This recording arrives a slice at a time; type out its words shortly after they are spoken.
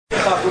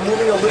We're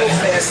moving a little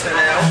faster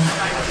now.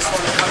 I just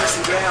want to cover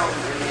some ground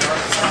in the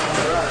Orchas Chaim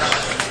LiHarosh.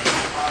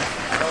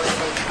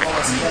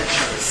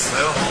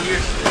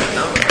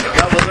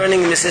 No, we're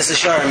learning Mrs.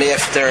 Sharm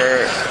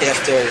after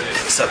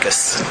Sukkot.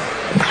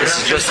 This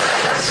is just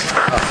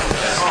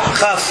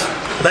Chaf.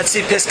 Let's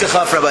see Piska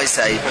Chaf, Rabbi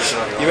say.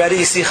 You ready?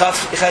 You see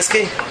Chaf,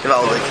 Chesky?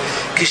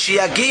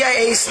 Kishiyagia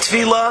eis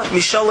Tefilla,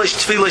 misholosh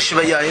Tefilla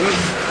shvayim.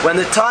 When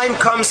the time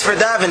comes for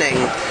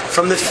davening,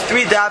 from the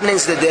 3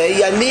 davenings of the day,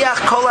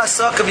 yaniach kol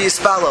asakav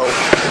yispalo.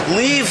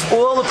 Leave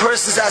all the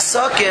person's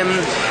asakim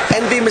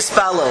and be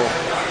mispalo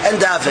and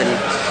daven.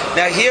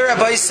 Now here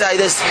Rabbi say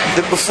this,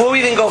 that before we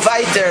even go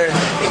weiter,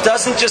 it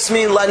doesn't just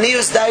mean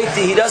lanius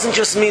daiti. He doesn't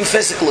just mean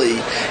physically.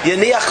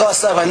 Yaniach kol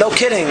asakav. No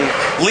kidding.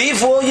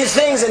 Leave all your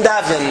things and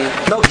daven.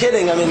 No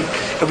kidding. I mean,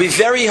 it would be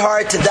very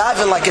hard to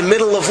daven like in the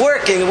middle of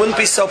working. It wouldn't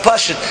be so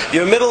pashut.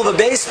 You're in the middle of a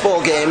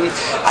baseball game.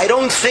 I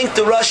don't think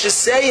the Rush is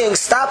saying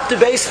stop the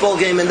baseball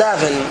game and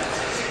daven.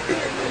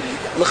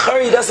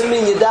 L'chari doesn't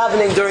mean you're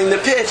davening during the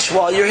pitch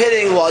while you're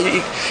hitting, while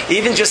you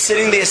even just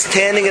sitting there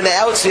standing in the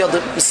outfield.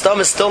 The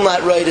stomach is still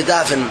not ready to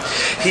daven.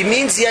 He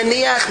means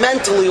yaniach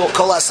mentally or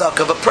kol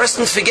asakav. A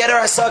person forget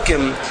our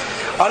asakim.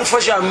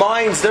 Unfortunately, our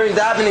minds during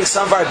davening,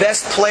 some of our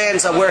best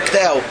plans are worked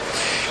out.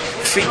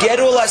 Forget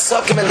all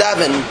asakim and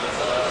daven.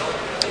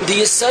 The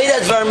Yisayid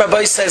Advar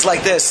Rabbi says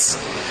like this.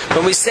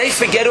 When we say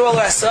forget all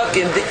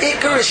asakim, the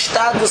ikar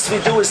ishtadlus we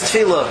do is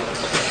tefillah.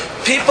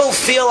 People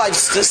feel, I've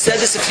said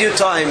this a few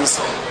times,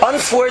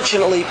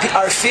 unfortunately,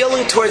 our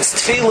feeling towards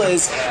tefillah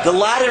is the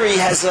lottery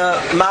has a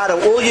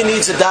motto, all you need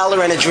is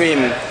 $1 and a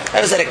dream.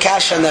 I was at a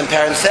cash on them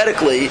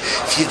parenthetically.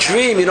 If you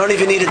dream, you don't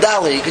even need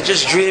 $1. You could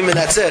just dream and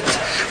that's it.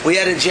 We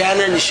had a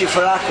janitor in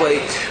Yeshiva Rockaway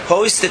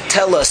who used to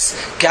tell us,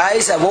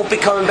 guys, I won't be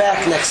coming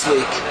back next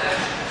week.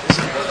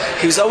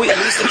 He used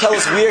to tell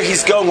us where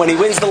he's going. When he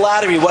wins the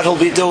lottery, what he'll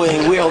be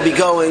doing, where he'll be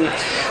going.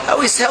 I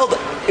always held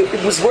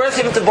it was worth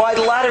him to buy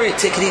the lottery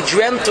ticket. He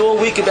dreamt all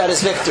week about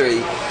his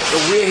victory,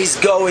 where he's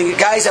going.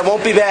 Guys, I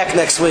won't be back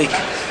next week.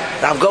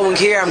 I'm going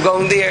here, I'm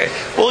going there.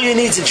 All you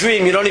need is a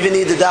dream. You don't even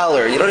need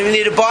 $1. You don't even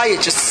need to buy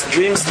it. Just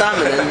dream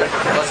stamina. And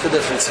what's the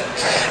difference?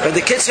 But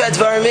the kitzur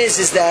advarim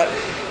is that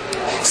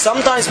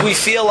sometimes we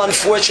feel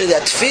unfortunate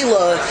that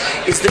tefillah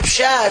is the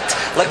pshat,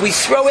 like we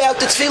throw out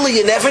the tefillah,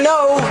 you never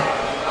know.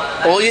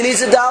 All you need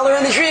is $1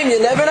 and a dream, you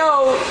never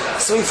know.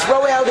 So we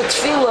throw out a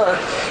tefillah.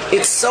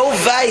 It's so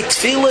vayt.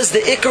 Tefillah is the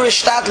ikar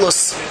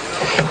ishtadlus.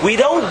 We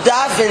don't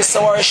daven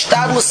so our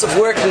ishtadlus of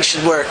working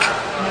should work.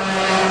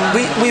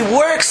 We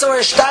work so our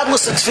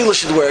ishtadlus of tefillah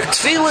should work.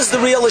 Tefillah is the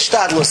real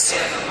ishtadlus.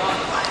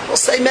 We'll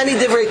say many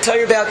divrei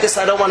Torah about this.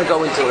 I don't want to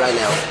go into it right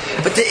now.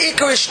 But the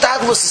ikar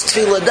ishtadlus is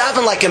tefillah.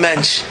 Daven like a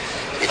mensch.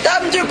 You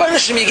daven to your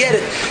banishim, you get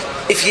it.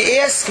 If you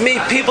ask me,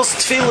 people's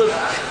tefillah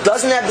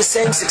doesn't have the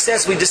same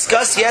success. We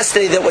discussed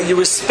yesterday that what you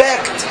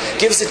respect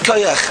gives it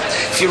koyach.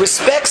 If you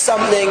respect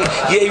something,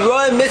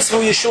 ye'irah mitzvah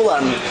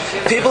yeshulam.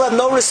 People have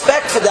no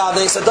respect for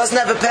davening, so it doesn't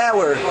have a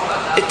power.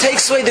 It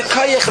takes away the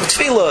koyach of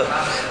tefillah.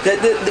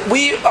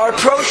 Our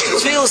approach to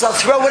tefillah is I'll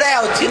throw it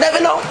out. You never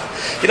know.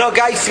 You know, a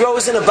guy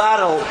throws in a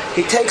bottle.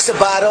 He takes a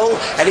bottle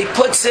and he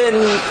puts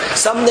in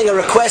something, a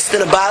request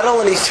in a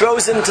bottle, and he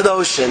throws it into the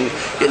ocean.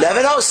 You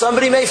never know.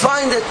 Somebody may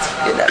find it.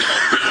 You never.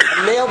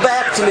 Mail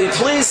back to me,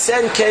 please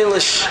send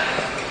Kalish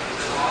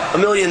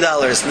 $1 million,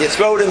 and you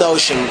throw it in the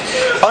ocean.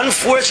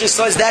 Unfortunately,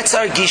 so that's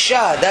our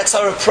gisha, that's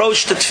our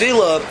approach to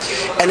tefillah,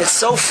 and it's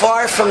so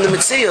far from the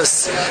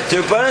Metzius. The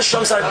Rebbeinu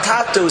Shalom's our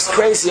tata who's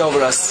crazy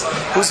over us,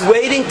 who's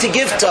waiting to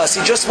give to us.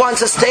 He just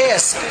wants us to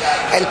ask.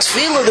 And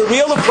tefillah, the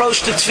real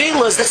approach to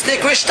tefillah is that's the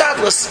Krish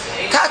Tadlus.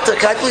 Tata,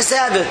 can I please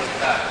have it?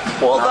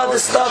 All the other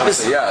stuff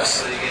is...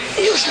 Yes.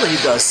 Usually he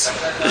does.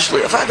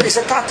 Usually. If I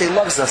say Tata, he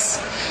loves us.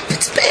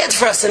 It's bad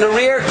for us. In a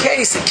rare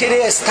case, a kid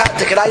asks,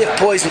 Tata, can I have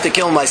poison to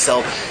kill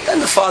myself? Then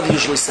the father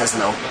usually says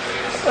no.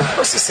 Of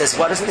course he says,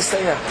 why doesn't he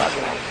say that?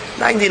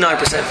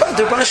 99%. But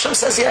the Rebbeinu Shalom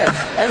says, yeah.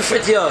 And for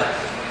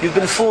you've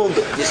been fooled.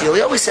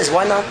 He always says,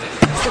 why not?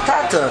 It's the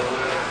Tata.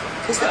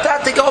 It's the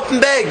Tata, go up and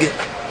beg. He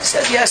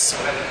said, yes.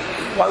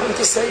 Why wouldn't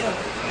he say that?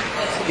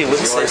 He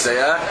wouldn't say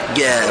that?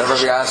 Yeah.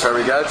 Whatever we ask, whatever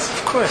we get?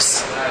 Of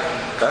course.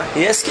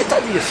 Okay. Yes, get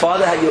that. Your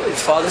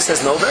father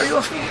says no very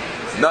often?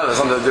 No, there's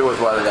something to do with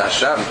what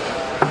Hashem.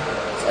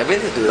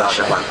 Everything to do with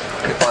Hashem.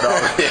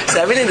 It's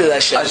everything to do with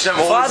Hashem.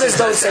 Fathers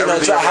don't say no.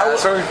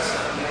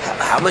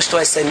 How much do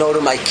I say no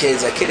to my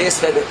kids? A kid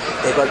asked me,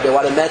 they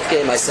want a Met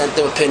game. I sent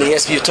them a penny. He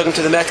asked me, you took them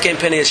to the Met game,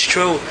 penny. It's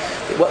true.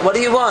 What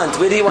do you want?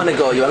 Where do you want to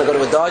go? You want to go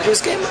to a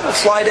Dodgers game? We'll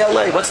fly to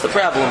LA. What's the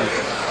problem?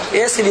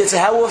 Asking Yitzchak,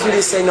 how often do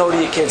you say no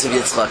to your kids of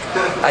Yitzchak?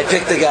 I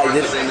picked the guy.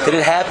 Did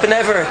it happen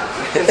ever?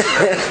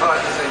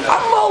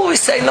 I'm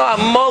always saying no.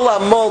 I'm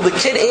mol. The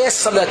kid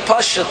asks something that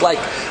pashut, like,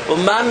 well,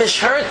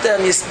 mamish hurt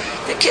them.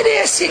 The kid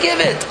asks, you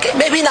give it. Okay,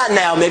 maybe not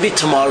now. Maybe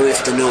tomorrow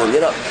afternoon. You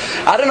know,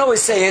 I don't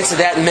always say answer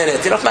that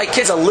minute. You know, if my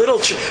kid's a little,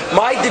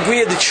 my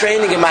degree of the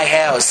training in my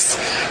house,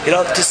 you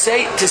know, to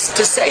say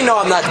no,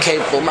 I'm not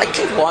capable. My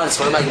kid wants.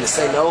 What am I going to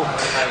say no?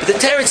 But the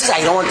Torah says,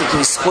 I don't want them to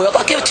be spoiled.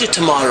 I'll give it to you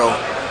tomorrow.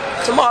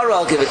 Tomorrow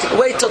I'll give it to you.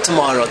 Wait till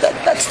tomorrow.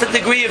 That's the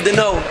degree of the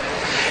no.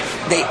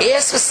 they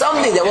ask for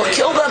something that will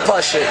kill them,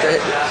 Pasha.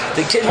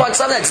 The kid wants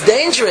something that's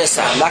dangerous.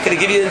 I'm not going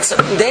to give you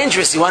something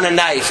dangerous. You want a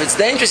knife. It's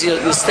dangerous.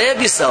 You'll stab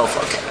yourself.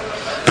 Okay.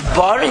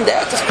 Barring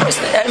that, of course,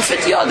 and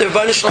fit the other.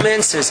 Rabbi Shalom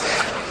answers.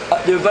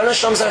 The Rabbi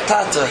Shalom's our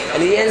tata,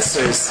 and he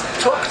answers.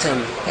 Talk to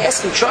him.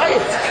 Ask him. Try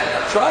it.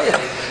 Try it.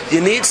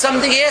 You need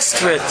something, ask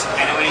for it.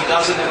 And when he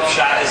doesn't do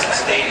shot, is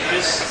it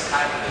dangerous?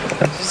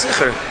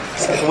 Zicher.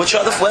 Which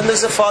other? When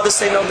does the father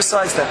say no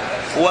besides that?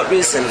 For what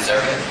reason?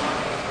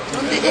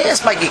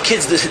 Yes, my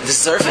kids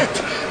deserve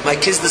it. My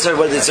kids deserve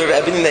what they deserve.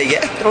 Everything they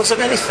get. They don't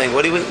deserve anything.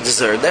 What do you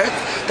deserve?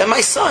 They're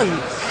my son.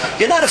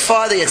 You're not a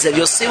father yet.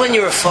 You'll see when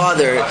you're a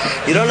father.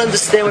 You don't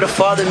understand what a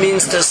father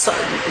means to a son.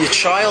 Your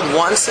child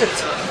wants it.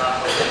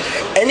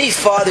 Any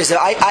fathers.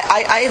 I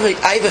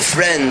have a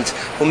friend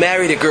who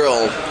married a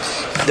girl.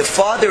 The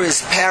father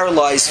is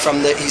paralyzed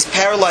he's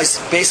paralyzed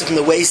basically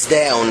from the waist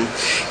down.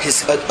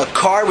 A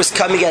car was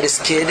coming at his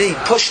kid. He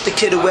pushed the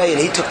kid away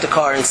and he took the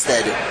car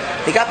instead.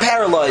 He got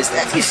paralyzed.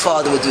 Every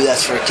father would do that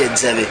for a kid,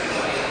 Zevi.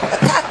 A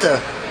tata.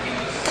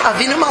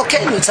 Avinu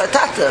Malkeinu, it's a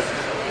tata.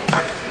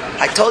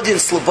 I told you in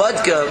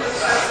Slobodka,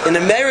 in a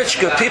marriage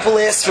group, people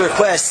ask for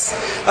requests.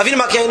 Avinu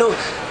Malkeinu,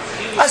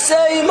 I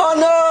say,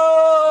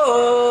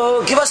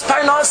 Mano, give us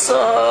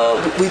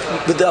parnasa.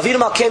 With the Avinu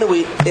Malkeinu,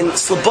 in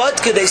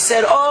Slobodka, they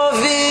said,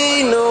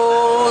 Avinu,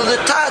 the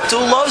tatu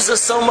loves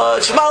us so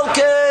much.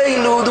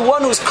 Malkeinu, the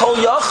one who's kol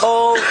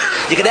yachol.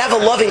 You can have a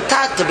loving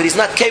tata, but he's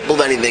not capable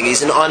of anything.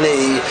 He's an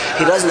ani.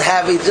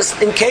 He's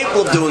just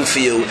incapable of doing for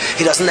you.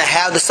 He doesn't know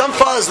how. Some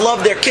fathers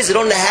love their kids. They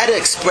don't know how to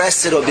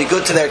express it or be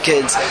good to their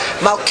kids.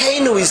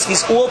 Malkeinu,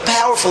 he's all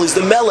powerful. He's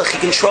the melech. He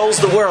controls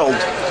the world.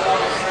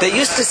 They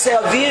used to say,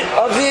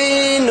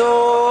 Avinu,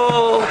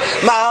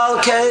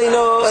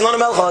 Malkeinu, Elon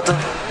Melchot.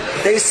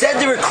 They said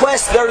the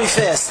request very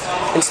fast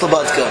in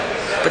Slobodka.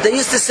 But they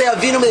used to say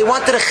Avinu, they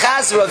wanted a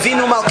chazra,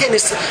 Avinu Malkeinu.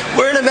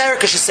 We're in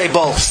America, should say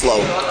both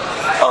slow.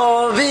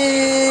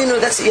 Avinu,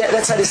 that's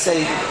how they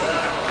say.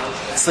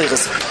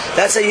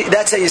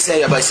 That's how you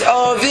say Rabbi.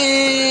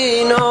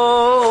 Avinu,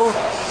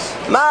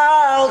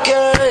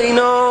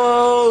 Malkeinu.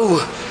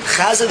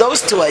 Chazar,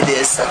 those two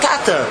ideas. A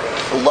tata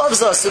who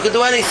loves us, who can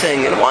do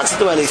anything and wants to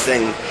do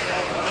anything.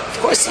 Of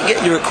course, you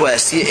get your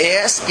request. You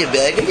ask, you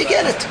beg, and you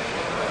get it.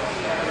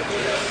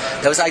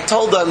 I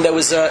told them there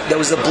was a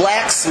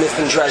blacksmith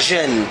in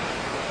Drazhin.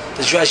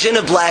 The Drazhin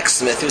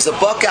blacksmith. He was a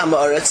Bakam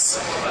Aretz,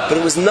 but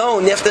it was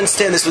known. You have to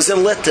understand, this was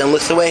in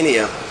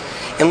Lithuania.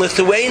 In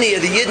Lithuania,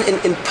 the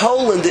Yidden, in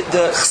Poland,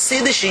 the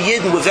Chassidish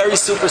Yidden were very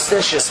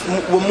superstitious.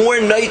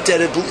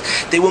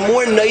 They were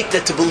more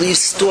noited to believe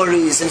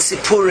stories and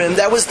Sipurim.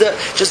 That was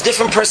just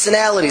different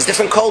personalities,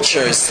 different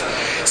cultures.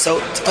 So,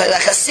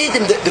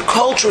 Chassidim, the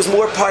culture was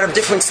more part of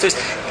different stories.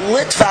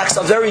 Litvaks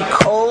are very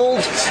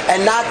cold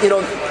and not,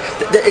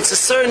 it's a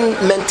certain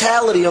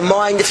mentality of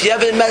mind. If you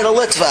ever met a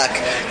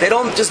Litvak, they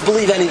don't just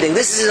believe anything.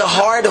 This is the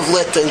heart of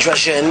Litva in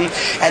Drashin.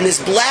 And this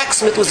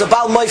blacksmith was a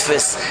Baal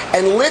Moifis.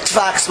 And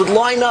Litvaks would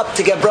line up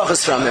to get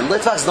brachas from him.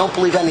 Litvaks don't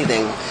believe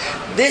anything.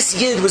 This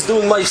Yid was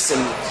doing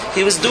moifsim.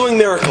 He was doing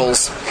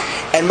miracles.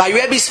 And my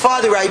Rebbe's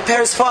father, Rabbi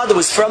Per's father,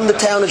 was from the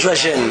town of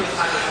Drashin.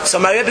 So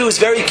my Rebbe was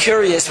very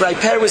curious. Rabbi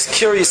Per was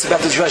curious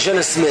about the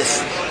Drashina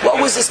Smith. What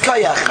was his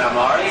koyach?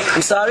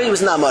 I'm sorry, he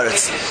was not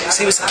Maritz.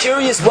 So he was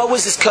curious, what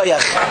was his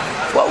koyach?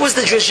 What was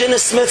the Drashina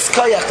Smith's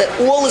koyach? That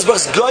all his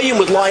brachas goyim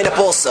would line up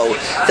also.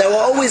 There were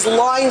always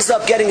lines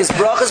up getting his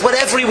brachas.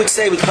 Whatever he would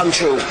say would come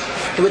true.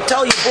 He would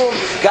tell you, boom,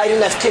 guy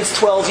didn't have kids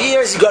 12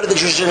 years, you go to the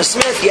Drashina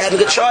Smith, he had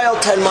a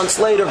child, 10 months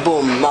later,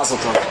 boom, mazel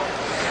tov.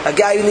 A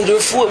guy who needed a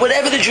food,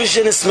 whatever the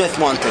Drashina Smith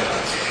wanted.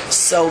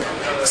 So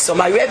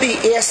my Rebbe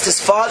asked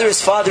his father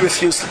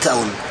refused to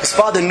tell him. His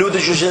father knew the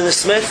Drashina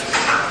Smith.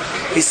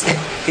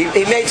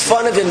 He made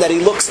fun of him that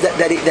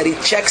he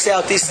checks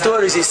out these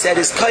stories. He said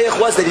his koyach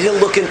was that he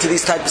didn't look into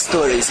these type of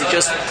stories. He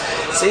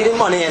didn't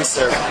want to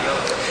answer.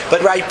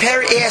 But Rabbi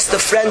Per asked a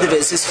friend of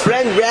his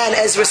friend ran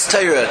Ezra's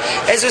Torah.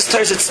 Ezra's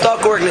Torah is a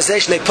stock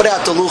organization. They put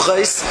out the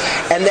luchos,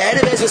 and the head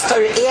of Ezra's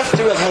Torah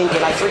after Rav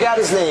Henkin, I forgot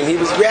his name. He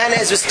ran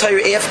Ezra's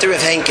Torah after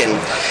Rav Henkin,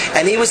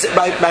 and he was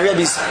my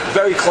Rebbe's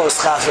very close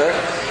chaver.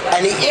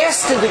 And he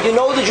asked him, "Did you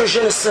know the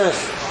Drashina Smith?"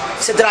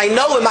 He said, "Did I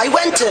know him?" "I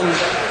went to him."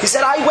 He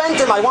said, "I went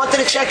to him. I wanted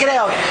to check it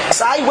out."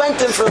 So I went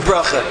to him for a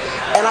bracha.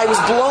 And I was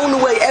blown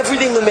away.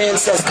 Everything the man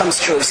says comes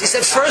true. So he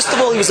said, first of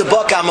all, he was a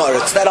Bak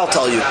Amoritz. That I'll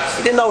tell you.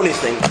 He didn't know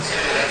anything.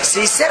 So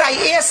he said,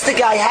 I asked the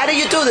guy, how do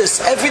you do this?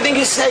 Everything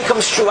you say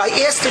comes true. I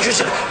asked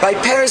my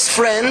Per's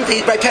friend,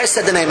 my Per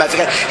said the name, I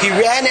forgot. He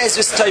ran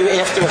Ezra's Torah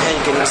after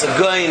Henkin. He was a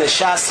guy in a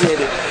Shasid.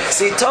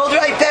 So he told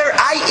Rabbi Per,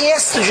 I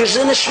asked the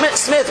Drashina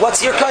Smith,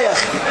 what's your koyach?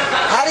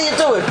 How do you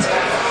do it?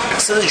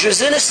 So the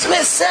Drashina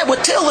Smith said, with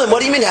Tillim. What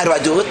do you mean, how do I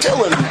do it?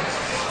 Tillim.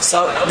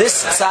 So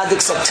this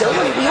tzaddik said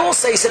Tillim. We all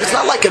say, he said, it's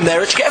not like a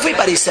marriage.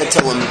 Everybody said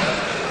Tillim.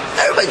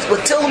 Everybody,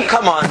 with Tillim,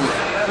 come on.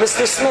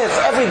 Mr. Smith,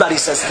 everybody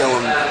says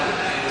Tillim.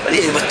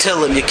 With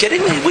Tillim, you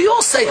kidding me? We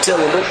all say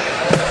Tillim.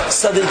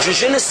 So the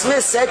Drashina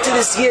Smith said to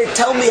this Yid,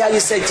 tell me how you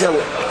say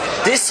Tillim.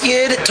 This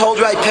Yid told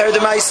Rabbi Per the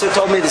Meister,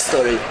 told me the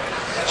story.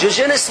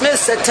 Drashina Smith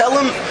said,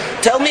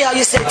 tell me how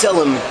you say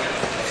Tillim.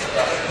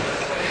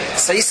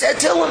 So he said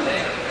Tillim.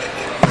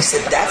 He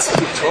said, that's how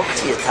you talk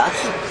to your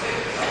tata?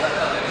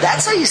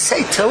 That's how you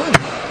say Tillim?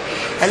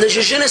 And the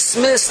Zhuzhina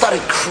Smith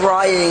started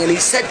crying, and he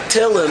said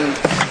Tillim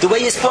the way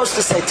you're supposed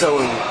to say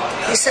Tillim.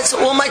 He said, so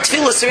all my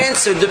tefillas are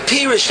answered. The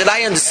pirish that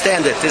I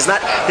understand it is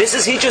not.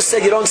 He just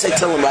said you don't say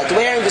Tillim right. The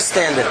way I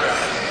understand it,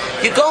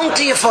 you're going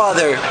to your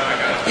father.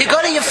 You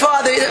go to your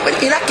father.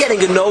 You're not getting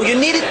a no. You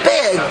need it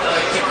bad.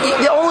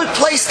 The only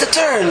place to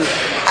turn.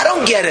 I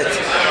don't get it.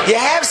 You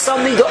have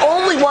something. The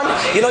only one.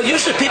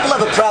 Usually people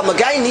have a problem. A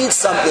guy needs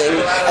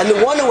something, and the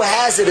one who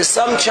has it is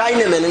some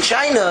Chinaman in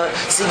China.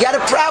 So you got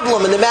a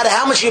problem, and no matter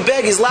how much you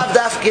beg, he's lav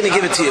daf going to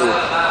give it to you.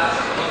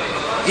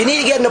 You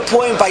need to get an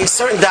appointment by a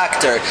certain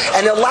doctor,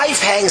 and their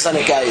life hangs on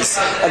it, guys.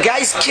 A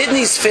guy's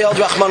kidneys failed,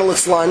 Rahman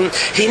al-Islam.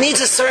 He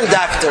needs a certain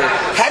doctor.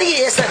 How do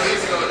you ask that?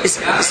 Is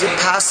it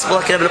possible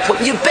I can have an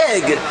appointment? You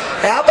beg.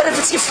 How about if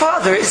it's your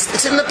father?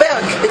 It's in the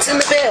bag. It's in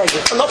the bag.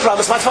 Oh, no problem.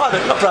 It's my father.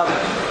 No problem.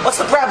 What's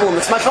the problem?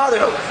 It's my father.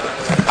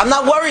 I'm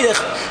not worried.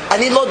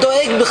 I'm not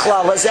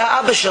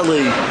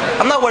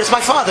worried. It's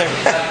my father.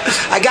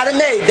 I got it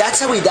made. That's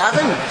how we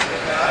daven.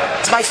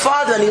 It's my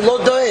father, and he lo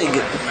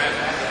doeg.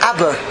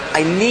 Abba,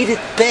 I need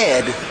it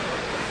bad.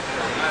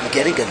 You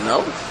getting a no?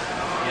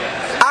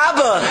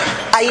 Abba,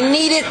 I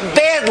need it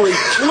badly,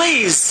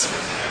 please.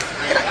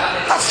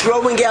 I'm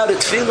throwing out a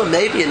tefillah,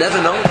 maybe, you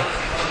never know.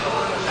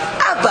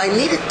 Abba, I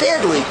need it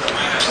badly,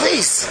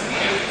 please.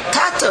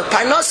 Tata,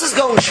 Parnos is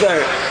going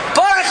schwer.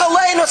 Baruch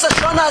Aleinu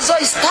Sashana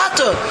Azois,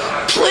 Tata,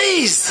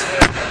 please.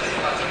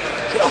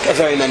 You don't get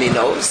very many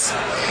no's.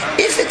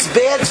 If it's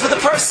bad, it's for the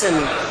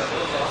person.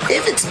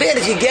 If it's bad,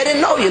 if you get a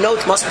no, you know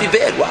it must be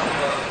bad. Wow.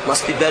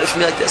 Must be better for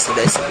me like this.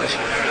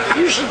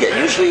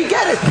 Usually you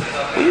get it.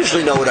 We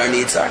usually know what our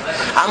needs are.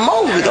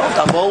 Amol, we don't.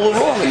 Amol, we're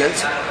wrong. And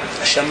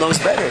Hashem knows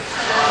better.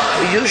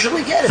 We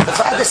usually get it. The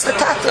father, it's the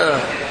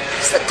tata.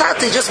 It's the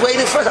tata. He's just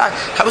waiting for it.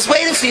 I was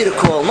waiting for you to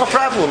call. No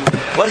problem.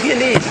 What do you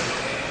need?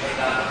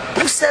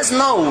 Who says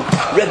no?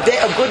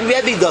 A good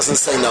Rebbe doesn't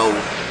say no.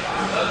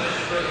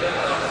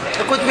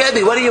 A good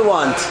Rebbe, what do you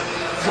want?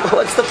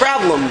 What's the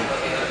problem?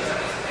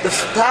 The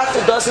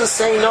tata doesn't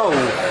say no.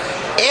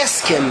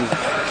 Ask him.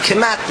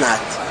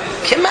 Kematnat.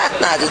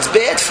 Kematnat. It's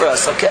bad for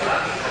us, okay?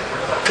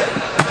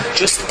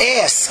 Just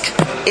ask.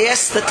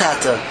 Ask the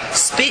tata.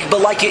 Speak, but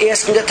like you're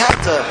asking the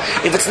tata.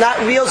 If it's not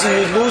real,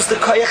 you lose the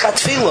koyach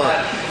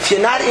tefillah. If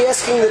you're not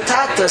asking the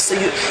tata,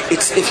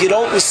 if you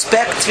don't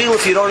respect tefillah,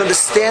 if you don't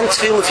understand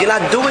tefillah, if you're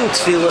not doing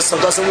tefillah, so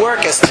it doesn't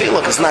work as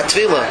tefillah, because it's not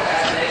tefillah.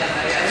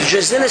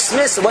 Jezina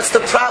Smith, what's the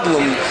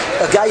problem?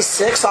 A guy's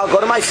sick, so I'll go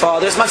to my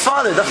father. It's my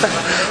father.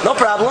 No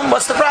problem.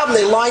 What's the problem?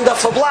 They lined up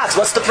for blocks.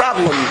 What's the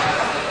problem?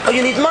 Oh,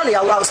 you need money.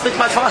 I'll speak to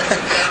my father.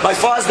 My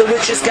father's the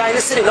richest guy in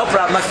the city. No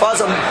problem. My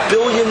father's $1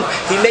 billion.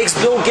 He makes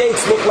Bill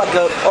Gates look like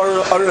a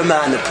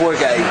man, a poor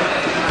guy.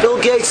 Bill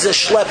Gates is a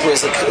schlepper.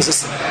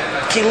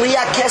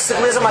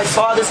 My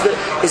father's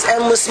is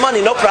endless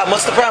money. No problem.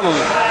 What's the problem?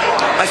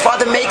 My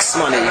father makes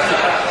money.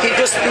 He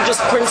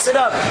just prints it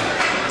up.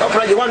 No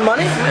problem. You want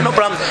money? No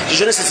problem.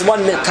 It's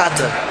 1 minute,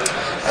 tata.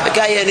 The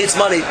guy here needs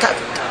money. Tata.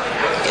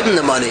 Give him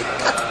the money.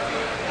 Tata.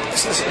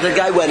 The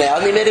guy went out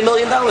and he made $1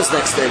 million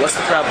next day. What's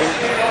the problem?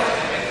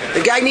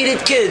 The guy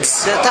needed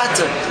kids.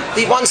 Tata.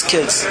 He wants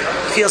kids.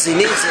 He feels he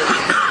needs it.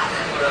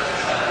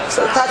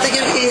 So Tata,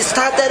 he's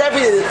tata at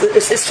everything.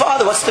 It's his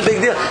father. What's the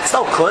big deal? It's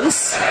no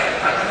kunz.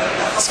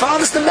 His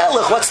father's the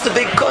melech. What's the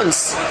big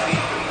kunz?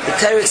 The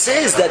Torah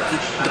says that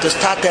because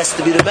Tata has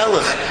to be the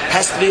melech,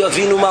 has to be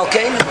Avinu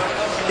Malkeinu.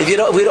 If you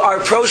don't, our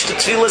approach to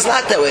tefillah is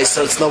not that way,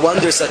 so it's no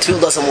wonder that tefillah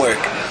doesn't work.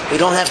 We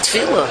don't have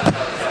tefillah.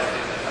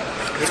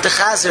 If the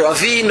chazer,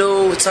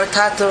 Avinu, it's our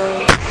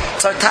tata,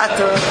 it's our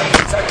tata,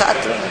 it's our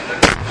tata.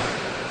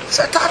 It's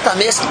our tata.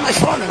 I'm asking my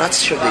father, not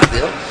such a big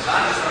deal.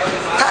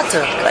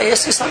 Tata, can I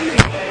ask you something?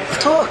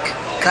 Talk.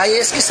 Can I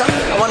ask you something?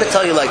 I want to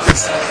tell you like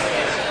this.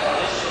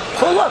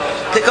 Call up.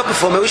 Pick up a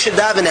phone. Maybe we should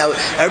daven now.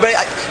 Everybody,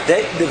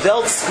 the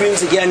Welt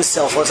screams against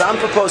cell phones. I'm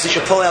proposing you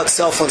should pull out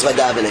cell phones by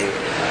davening.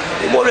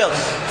 More real.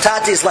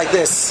 Tati is like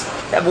this.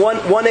 Have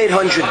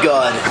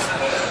 1-800-God.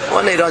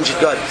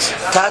 1-800-God.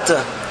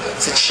 Tata.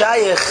 It's a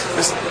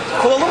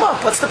shayach. Call him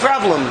up. What's the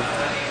problem?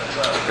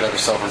 You can have your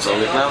cell phone so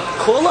late now?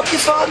 Call up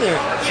your father.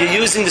 If you're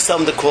using the cell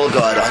phone to call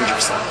God,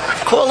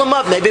 100%. Call him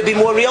up. Maybe it'd be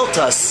more real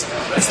to us.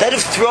 Instead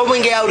of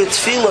throwing out a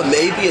tefillah,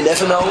 maybe, you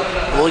never know.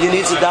 All you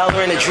need is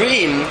 $1 in a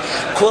dream.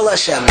 Call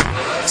Hashem.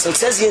 So it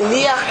says,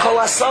 Yaniach kol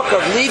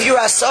asokav, leave your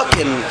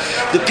asokim.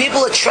 The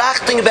people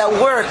attracting about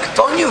work.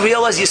 Don't you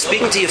realize you're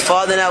speaking to your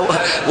father now?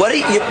 What are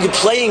you're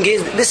playing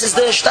games? This is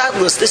the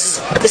shtadlus.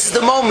 This is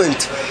the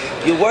moment.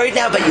 You're worried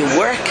now about your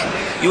work?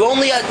 You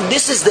only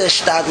this is the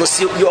shtadlus.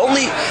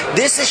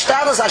 This is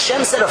shtadlus.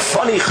 Hashem said a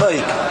funny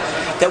chayk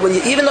that when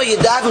even though you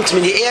daven to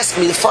me, you ask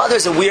me, the father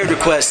has a weird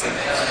request.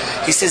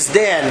 He says,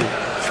 Dan,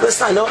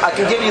 listen, I know I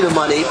can give you the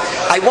money.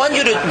 I want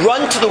you to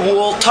run to the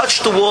wall,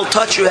 touch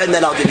your head, and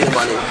then I'll give you the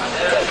money.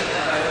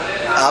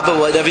 But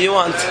whatever you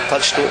want,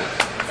 touch the wall.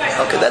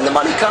 Okay, then the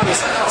money comes.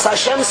 So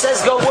Hashem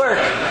says, go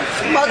work.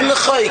 Mad in the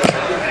chayk.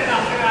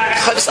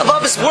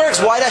 Above his works.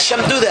 Why does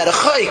Hashem do that? A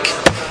chayk.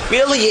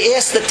 Really, you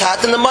ask the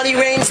tat and the money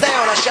rains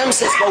down. Hashem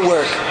says, go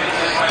work.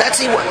 That's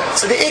he.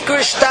 So the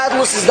Ikar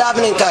Shtadlus is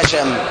davening to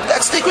Hashem.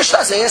 That's the Ikar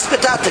Shtadlus. Ask the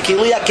tat, ki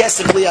li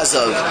hakesef li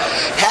hazov.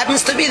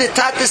 Happens to be the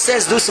tat that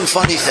says, do some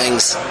funny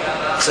things.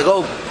 So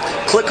go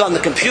click on the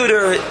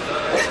computer,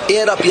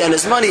 add up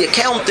Yena's money,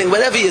 accounting,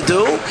 whatever you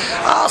do,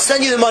 I'll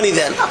send you the money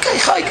then. Okay,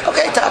 chayk,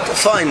 okay, tata,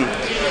 fine.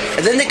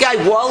 And then the guy,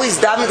 while he's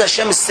davening to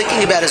Hashem, is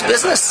thinking about his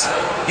business.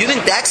 You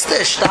think that's the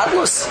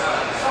shtadlus?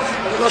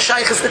 No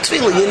shaykh is the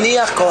tefillah.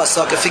 Yiniach kol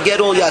asakim. Forget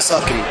all your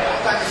asakim.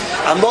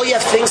 While you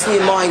have things in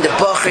your mind, the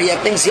bacher, you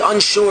have things you're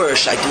unsure.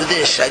 Should I do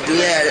this? Should I do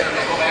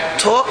that?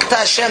 Talk to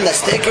Hashem.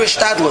 That's the ikar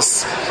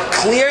shtadlus.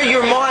 Clear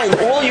your mind.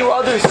 All your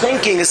other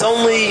thinking is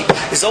only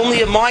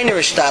a minor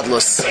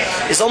shtadlus.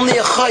 Is only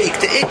a chayk.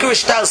 The ikar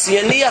shtadlus.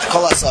 Yiniach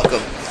kol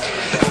asakim.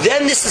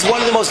 Then this is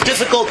one of the most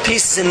difficult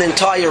pieces in the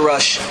entire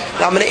rush.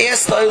 Now I'm going to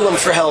ask the Olam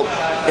for help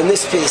in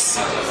this piece.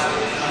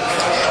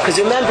 Because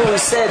remember we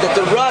said that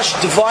the Rush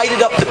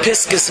divided up the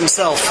Piskus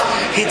himself.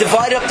 He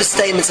divided up the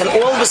statements, and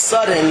all of a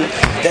sudden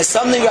there's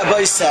something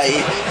Rabbi say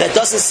that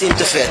doesn't seem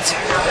to fit.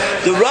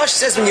 The Rush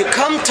says when you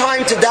come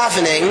time to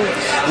davening,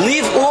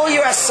 leave all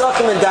your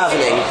asakim and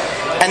davening.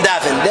 And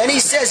daven. Then he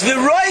says,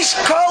 "V'roish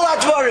kol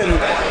advarim."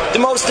 The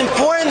most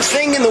important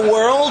thing in the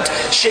world,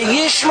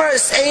 sheyishmer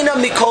es eina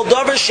mikol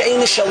davar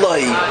she'eina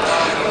shaloi.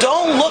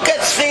 Don't look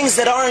at things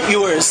that aren't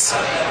yours.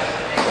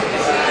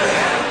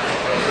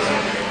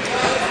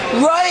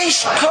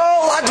 Roish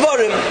kol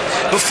advarim.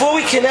 Before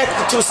we connect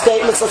the two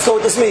statements, let's know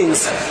what this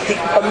means.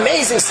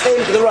 Amazing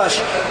statement of the Rush.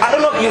 I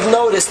don't know if you've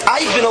noticed,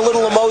 I've been a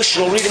little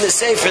emotional reading the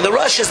Sefer. The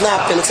Rush has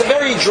not been. It's a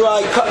very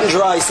dry, cut and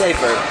dry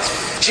Sefer.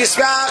 So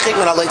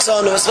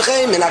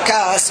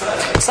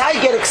I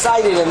get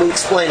excited and we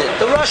explain it.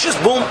 The Rush is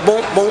boom,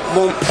 boom, boom,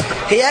 boom.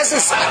 He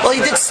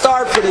did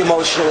start pretty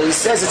emotionally. He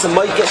says it's a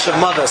moikesh of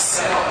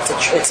mavas.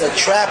 It's a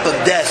trap of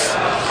death.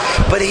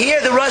 But here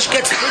the Rush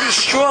gets pretty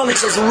strong. It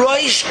says,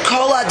 Roish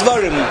kol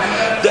advarim.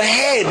 The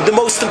head, the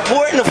most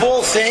important of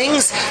all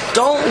things,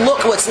 don't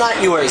look what's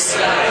not yours.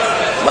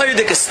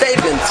 A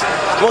statement.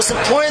 The most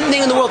important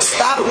thing in the world,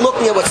 stop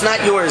looking at what's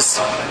not yours.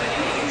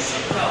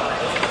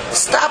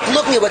 Stop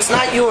looking at what's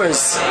not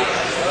yours.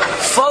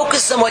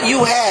 Focus on what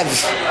you have.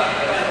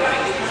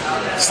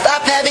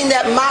 Stop having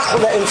that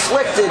machla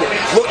inflicted,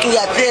 looking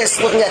at this,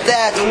 looking at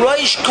that.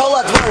 Roish kol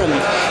advarim.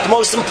 The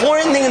most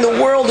important thing in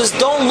the world is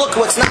don't look at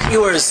what's not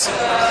yours.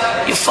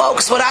 You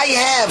focus what I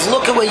have,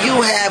 look at what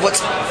you have.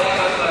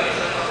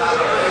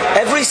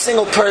 Every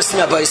single person,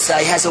 Rabbi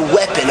say, has a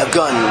weapon, a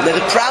gun. Now,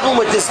 the problem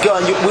with this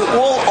gun, we're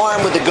all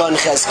armed with a gun,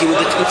 Chesky, with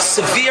a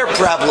severe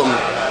problem.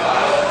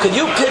 Could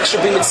you picture,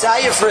 be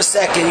Mitzayah for a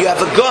second, you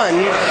have a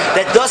gun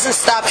that doesn't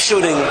stop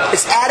shooting.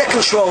 It's out of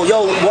control.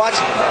 Yo, watch,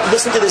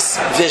 listen to this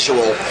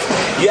visual.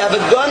 You have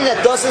a gun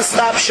that doesn't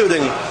stop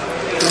shooting.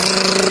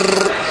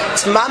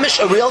 It's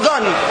mamish, a real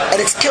gun, and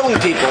it's killing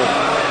people.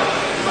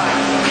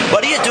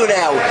 What do you do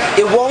now?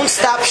 It won't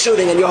stop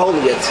shooting and you're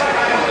holding it.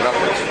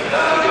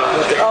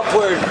 Look it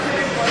upward.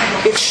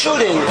 It's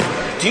shooting.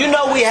 Do you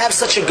know we have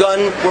such a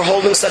gun? We're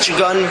holding such a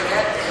gun.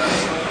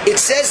 It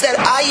says that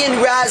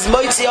Ayin Raz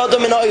Moitzi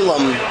Adam in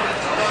Oilam.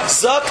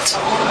 Zokt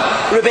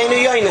Rabbeinu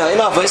Yoina in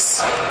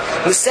Avos.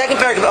 In the second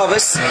paragraph of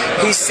Avos,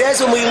 he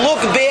says when we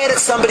look bad at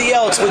somebody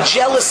else, we're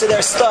jealous of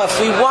their stuff,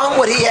 we want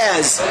what he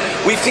has.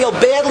 We feel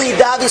badly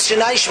Davis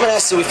Shenaish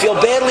Manasu. We feel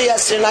badly he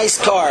has a nice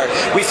car.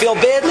 We feel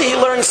badly he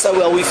learns so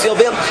well. We feel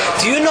bad.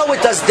 Do you know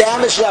what does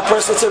damage to that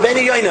person? It's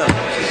Rabbeinu Yoina.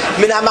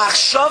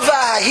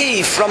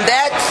 From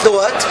that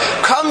thought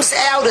comes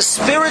out a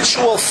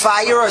spiritual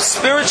fire, a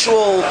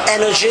spiritual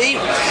energy.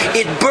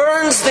 It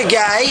burns the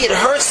guy, it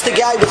hurts the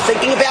guy we're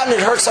thinking about, and it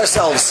hurts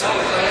ourselves.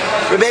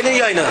 Rabbeinu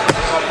Yoina.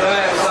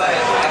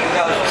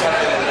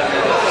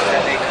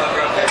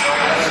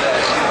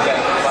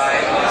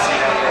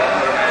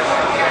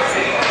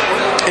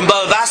 In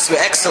Balavasra,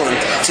 excellent.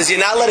 It says you're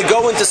not allowed to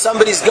go into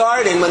somebody's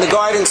garden when the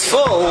garden's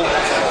full,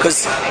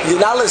 because you're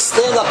not allowed to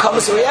stand up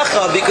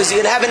because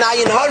you're going to have an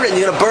ayin harin,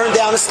 you're going to burn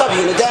down the stuff,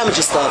 you're going to damage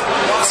the stuff.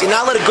 So you're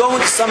not allowed to go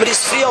into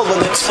somebody's field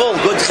when it's full.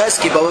 Good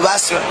cheski,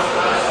 Balavasra.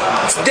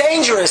 It's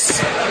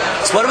dangerous.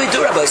 So what do we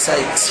do, Rabbi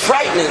say? It's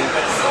frightening.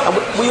 And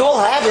we all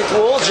have it.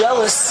 We're all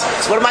jealous.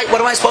 So what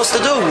am I supposed to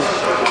do?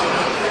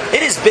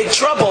 It is big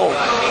trouble.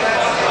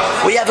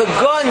 We have a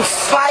gun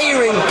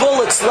firing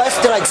bullets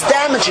left and right. It's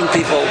damaging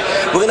people.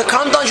 We're going to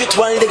come to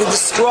 120. They're going to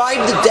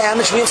describe the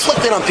damage we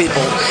inflicted on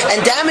people.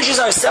 And damages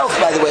ourselves,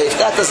 by the way, if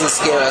that doesn't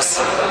scare us.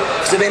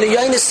 So the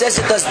Yoina says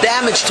it does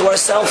damage to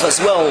ourselves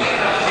as well.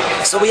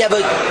 So we have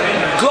a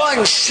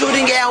gun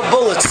shooting out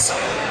bullets.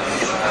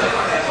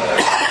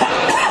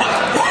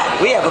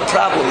 We have a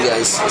problem,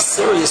 guys. A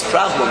serious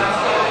problem.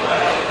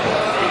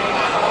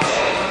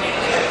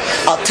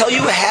 I'll tell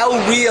you how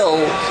real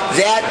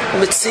that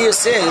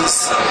Metzius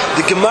is.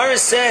 The Gemara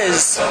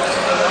says,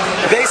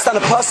 based on a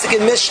pasuk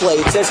in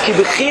Mishlei, it says, Ki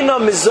b'china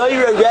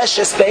mizoyre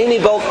reshes be'ini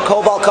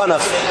kol bal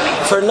kanaf.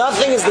 For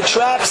nothing is the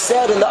trap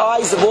set in the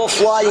eyes of all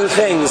flying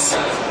things.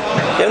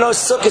 You know,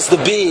 sukkahs,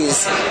 the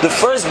bees. The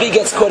first bee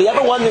gets caught. You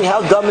ever wondering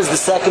how dumb is the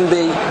second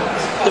bee?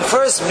 The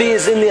first bee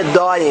is in there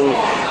dying.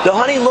 The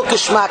honey look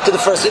geschmack to the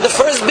first bee. The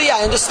first bee,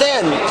 I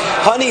understand.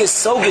 Honey is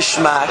so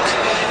geschmack.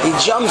 He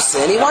jumps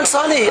in. He wants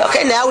honey.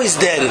 Okay, now he's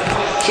dead.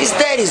 He's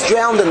dead. He's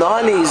drowned in the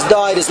honey. He's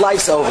died. His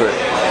life's over.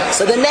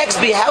 So the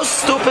next bee, how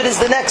stupid is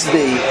the next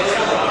bee?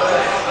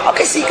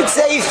 Okay, so you could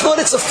say he thought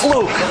it's a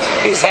fluke.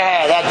 He's,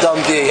 that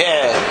dumb bee,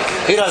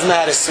 he doesn't know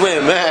how to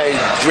swim. He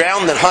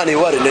drowned in honey,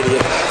 what an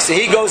idiot. So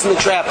he goes in the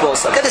trap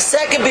also. Okay, the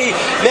second bee,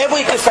 maybe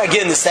we could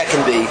forgive the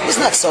second bee. He's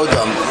not so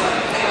dumb.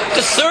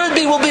 The third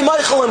bee will be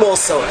Michaelim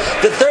also.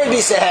 The third bee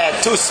said,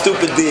 two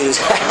stupid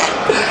bees.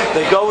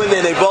 They go in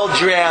there, they both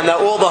drown, now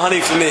all the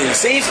honey for me.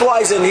 So he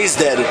flies in, he's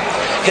dead.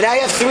 Can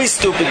I have three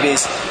stupid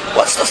bees?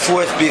 What's the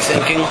fourth bee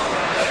thinking?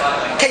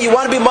 Okay, you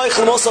want to be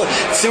Michaelim also.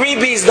 Three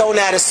bees don't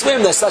know how to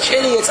swim, they're such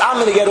idiots, I'm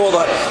going to get all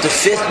the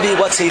fifth bee,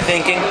 what's he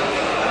thinking?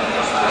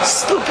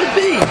 Stupid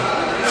bee.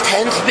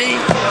 10th bee.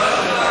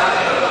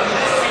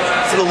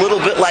 It's a little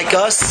bit like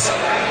us.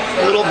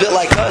 A little bit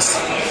like us.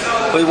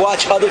 We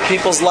watch other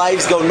people's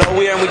lives go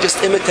nowhere and we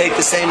just imitate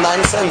the same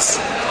nonsense.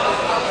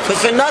 But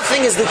for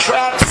nothing is the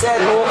trap set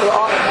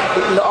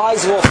in the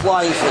eyes of all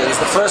flying things.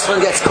 The first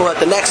one gets caught,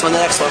 the next one.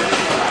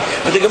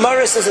 But the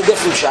Gemara says a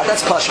different shot.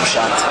 That's Pashim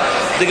shot.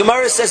 The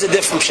Gemara says a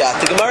different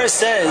shot. The Gemara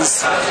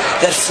says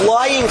that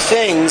flying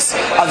things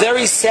are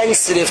very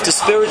sensitive to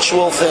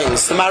spiritual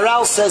things. The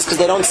Maral says because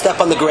they don't step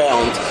on the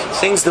ground.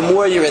 Things, the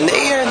more you're in the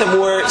air, the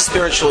more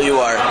spiritual you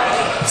are.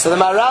 So the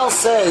Maral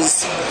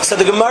says, so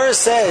the Gemara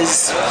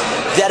says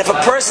that if a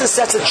person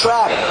sets a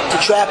trap to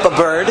trap a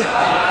bird,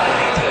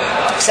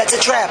 sets a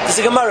trap. There's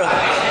a Gemara.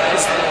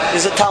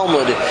 There's a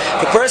Talmud.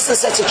 The person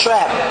sets a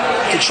trap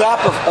to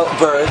trap a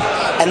bird,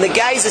 and the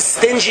guy's a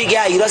stingy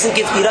guy. He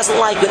doesn't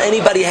like when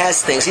anybody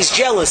has things. He's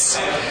jealous.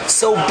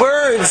 So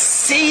birds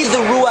see the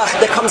ruach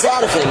that comes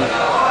out of him.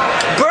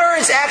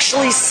 Birds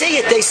actually see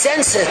it. They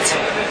sense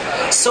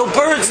it. So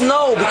birds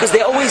know because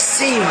they always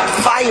see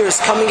fires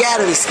coming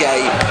out of this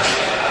guy.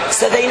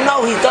 So they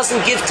know he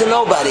doesn't give to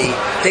nobody.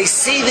 They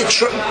see the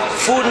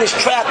food in his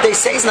trap. They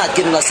say he's not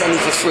giving us any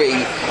for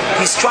free.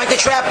 He's trying to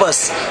trap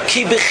us.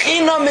 Ki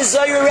b'china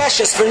mizoyer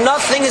reshes. For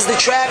nothing is the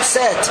trap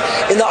set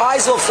in the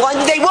eyes of a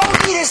flying. They won't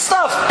eat his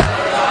stuff.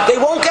 They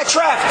won't get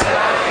trapped.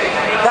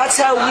 That's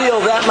how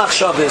real that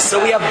machshav is.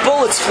 So we have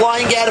bullets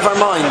flying out of our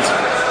mind,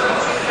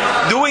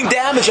 doing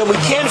damage, and we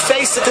can't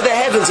face it to the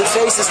heavens. It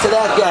faces to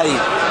that guy.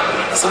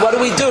 So what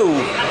do?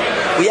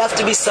 We have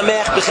to be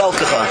sameach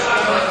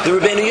b'chelkecha. The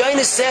Rabbi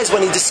Yonis says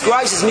when he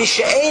describes as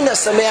Misha'ena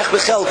sameach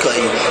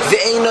b'chelkei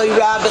ve'eno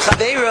yira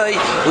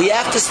b'chaveiroi, we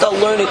have to start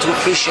learning to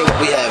appreciate what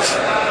we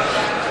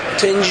have,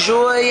 to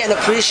enjoy and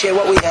appreciate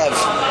what we have.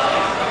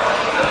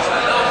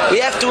 We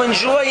have to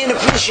enjoy and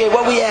appreciate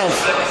what we have.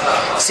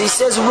 So he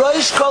says,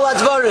 Rosh kol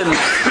advarim.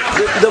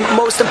 The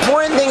most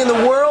important thing in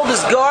the world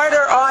is guard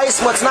our eyes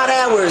from what's not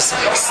ours.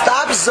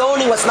 Stop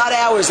zoning what's not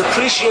ours.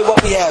 Appreciate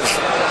what we have.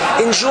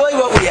 Enjoy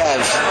what we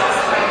have.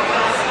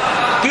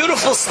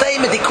 Beautiful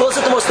statement. He calls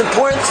it the most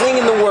important thing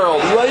in the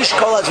world. Rosh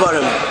kol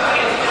advarim.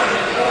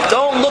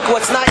 Don't look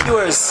what's not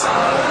yours.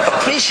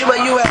 Appreciate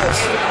what you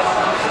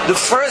have. The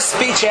first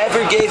speech I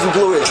ever gave in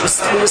Blue Ridge,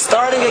 we were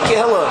starting a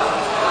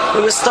kehillah.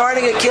 We were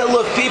starting a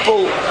kehillah of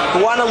people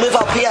who want to live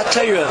al pi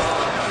Torah.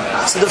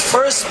 So the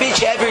first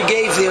speech I ever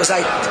gave there was I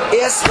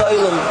asked the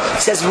Olam,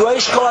 it says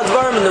Rosh kol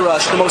advarim in the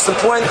Rush. The most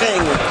important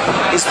thing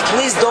is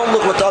please don't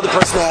look what the other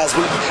person has.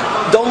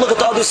 Don't look at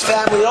the other's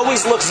family. It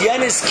always looks,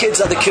 Yenna's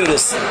kids are the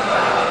cutest.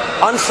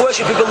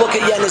 Unfortunately, people look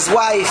at Yenna's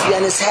wife,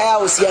 Yenna's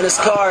house, Yenna's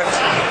car.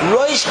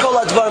 Rosh kol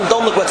advarim,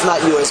 don't look what's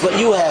not yours, what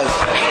you have.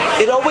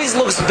 It always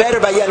looks better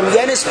by Yenna.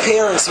 Yenna's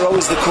parents are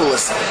always the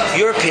coolest.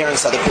 Your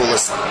parents are the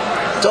coolest.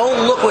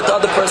 Don't look what the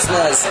other person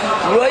has.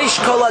 Rosh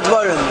kol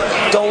advarim.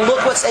 Don't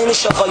look what's ein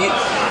shachar.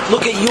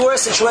 Look at your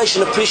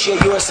situation,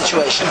 appreciate your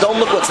situation. Don't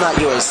look what's not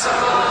yours.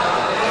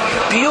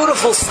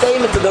 Beautiful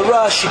statement to the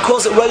Rush. He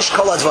calls it Rosh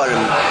kol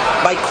advarim.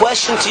 My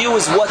question to you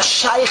is what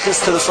shaykh is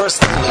to the first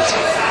statement?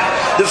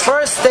 The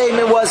first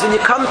statement was when you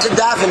come to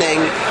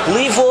davening,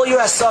 leave all your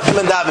asakim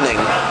in davening.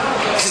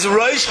 He says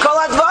Rosh kol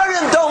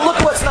advarim. Don't look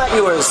what's not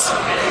yours.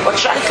 What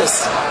shaykh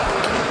is?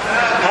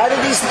 How do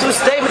these two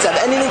statements have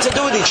anything to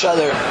do with each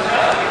other?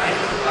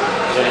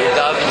 When you're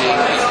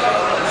davening,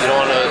 you don't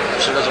want to.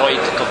 She doesn't want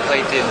you to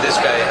complain to him. This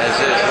guy has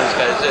this. This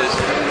guy has this.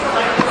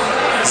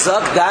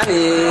 Zog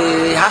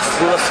Dani,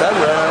 Hafla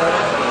Fella.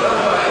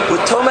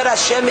 With Tomer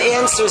Hashem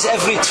answers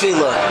every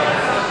tefillah.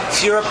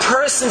 If you're a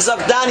person,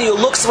 Zagdani, who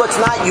looks what's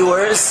not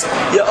yours,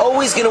 you're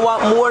always going to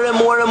want more and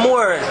more and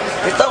more.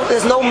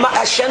 There's no,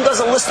 Hashem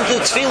doesn't listen to the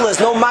tefillah. There's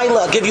no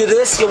maila. I'll give you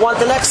this, you want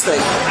the next thing.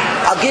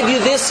 I'll give you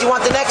this, you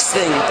want the next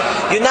thing.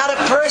 You're not a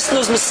person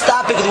who's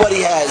mistopic with what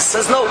he has.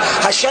 Says no,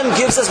 Hashem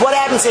gives us, what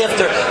happens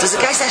after? Does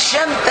the guy say,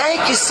 Hashem,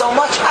 thank you so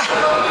much?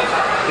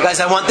 The guy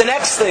says, I want the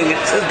next thing.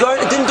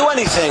 It didn't do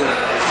anything.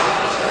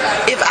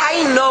 If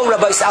I know,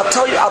 Rabbi, I'll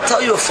tell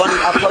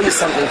you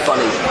something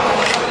funny.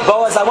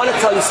 Boaz, I want to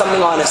tell you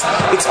something honest.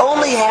 It's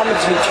only happened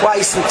to me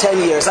twice in 10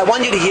 years. I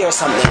want you to hear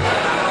something.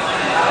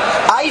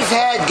 I've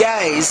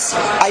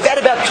had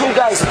about 2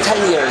 guys in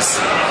 10 years.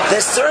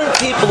 There's certain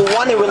people who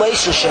want a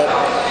relationship,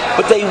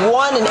 but they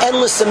want an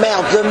endless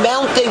amount. The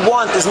amount they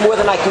want is more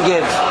than I can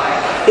give.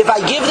 If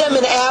I give them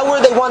an hour,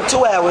 they want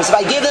 2 hours. If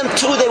I give them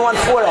 2, they want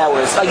 4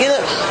 hours.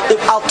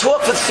 I'll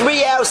talk for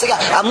 3 hours.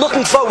 I'm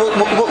looking forward.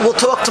 We'll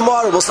talk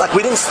tomorrow.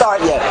 We didn't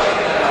start yet.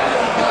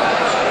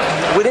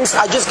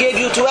 I just gave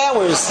you 2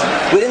 hours.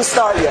 We didn't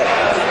start yet.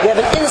 We have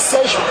an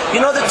insatiable.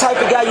 You know the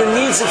type of guy who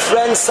needs a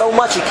friend so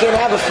much he can't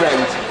have a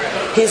friend.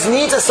 His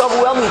needs are so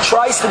overwhelming. He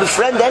tries to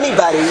befriend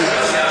anybody.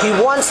 He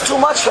wants too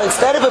much. So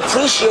instead of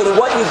appreciating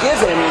what you give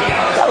him,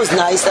 that was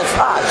nice.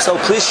 I'm so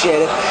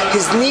appreciative.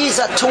 His needs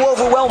are too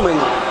overwhelming.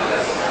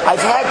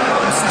 I've had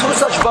 2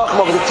 such bachim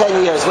over the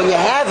 10 years. When you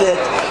have it,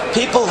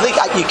 people think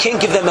you can't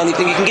give them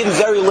anything. You can give them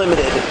very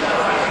limited.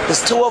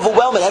 It's too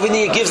overwhelming.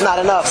 Everything you give is not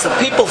enough. So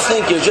people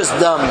think you're just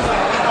dumb.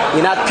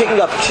 You're not picking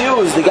up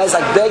cues. The guy's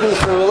like begging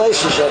for a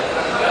relationship.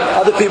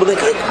 Other people think,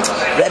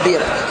 Rabbi,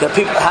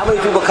 how many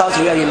people come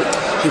to Rabbi?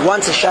 He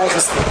wants a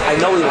shaykhus. I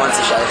know he wants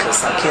a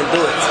shaykhus. I can't do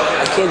it.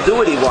 I can't do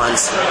what he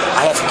wants.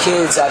 I have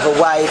kids. I have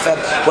a wife.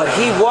 What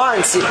he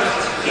wants, he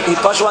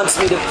wants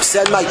me to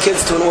send my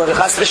kids to an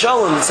orphanage.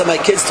 Send my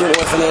kids to an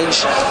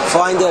orphanage.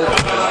 Find it.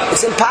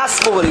 It's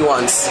impossible what he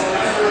wants.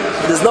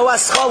 There's no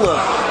aschala.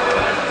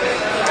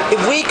 If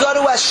we go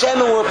to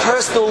Hashem and we're a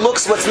person who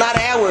looks what's not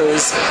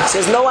ours,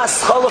 says no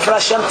aschala for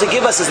Hashem to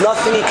give us, there's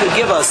nothing He could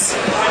give us.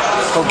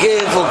 He'll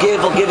give.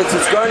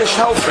 It's garnish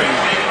helping.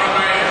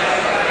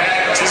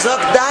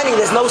 Look, Danny,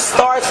 there's no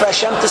start for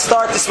Hashem to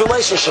start this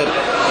relationship.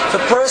 If a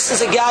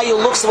person's a guy who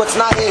looks at what's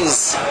not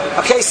his,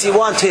 okay, so you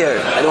want here,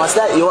 and he wants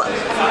that, so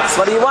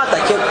what do you want?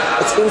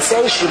 It's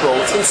insatiable.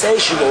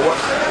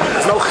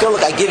 There's no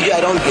chiluk, I give you,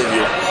 I don't give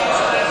you.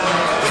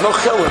 There's no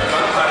chiluk.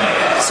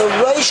 So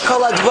Reish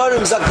Kol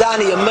Advarim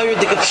Zagdani, a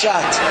Merid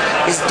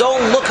Pshat, is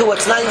don't look at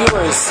what's not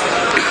yours.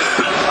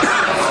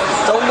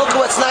 Don't look at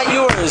what's not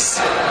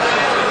yours.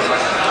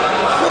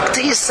 Look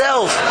to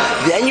yourself.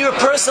 Then you're a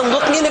person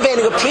looking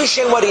innovating,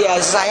 appreciating what he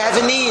has. I have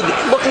a need.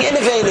 Looking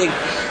innovating.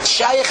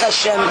 Shaykh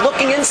Hashem,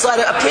 looking inside,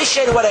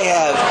 appreciating what I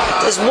have.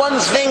 There's one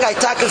thing I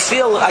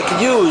feel I could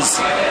use.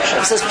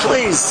 Hashem says,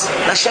 please.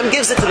 Hashem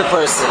gives it to the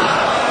person.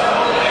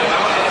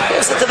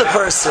 Gives it to the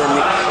person.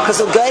 Because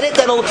he'll get it,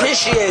 then he'll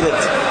appreciate it.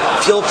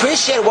 If you'll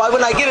appreciate it, why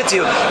wouldn't I give it to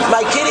you? If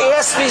my kid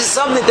asks me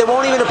something, they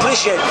won't even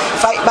appreciate it.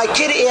 If my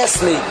kid asks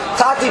me,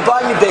 Tati,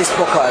 buy me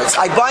baseball cards.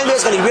 I buy him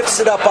this and he rips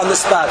it up on the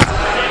spot.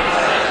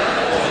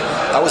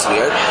 That was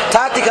weird.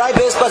 Tati, can I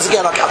baseball cards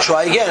again? I'll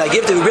try again. I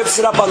give it to him, he rips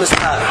it up on the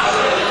spot.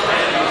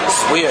 It's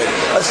weird.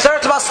 But the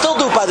third time, I'll still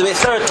do it, by the way,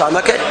 third time,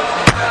 okay?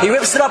 He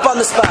rips it up on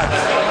the spot.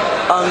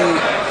 I'm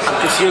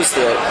confused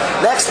here.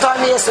 Next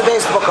time he has the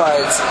baseball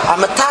cards,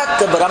 I'm a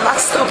tata, but I'm not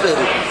stupid.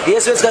 He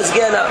has baseball cards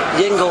again,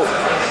 Yingle.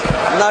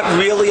 I'm not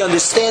really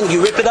understanding.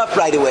 You rip it up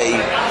right away.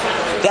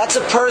 That's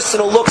a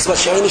person who looks what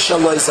Shein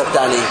Shaloi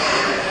Zakdani.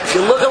 If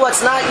you look at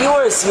what's not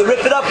yours, you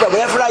rip it up.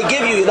 Whatever I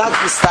give you, you're not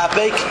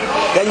mistapek.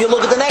 Then you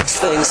look at the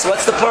next thing. So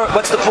what's the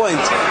point?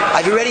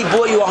 I've already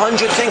bought you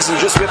 100 things, and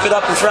you just rip it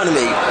up in front of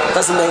me.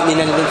 Doesn't mean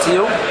anything to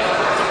you.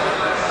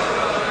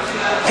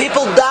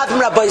 People daven,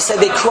 Rabbi said,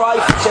 they cry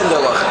for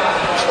kinderlich.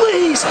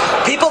 Please.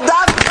 People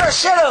daven for a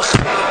shidduch.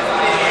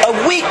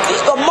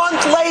 A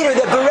month later,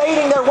 they're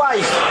berating their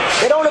wife.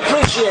 They don't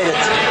appreciate it.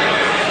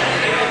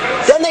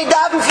 Then they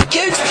daven for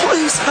kids.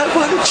 Please, I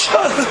want a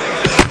child.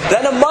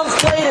 Then a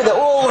month later, they're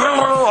all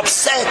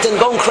upset and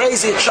going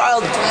crazy. A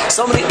child,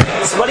 somebody.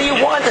 So what do you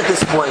want at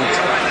this point?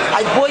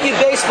 I bought you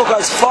baseball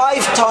cards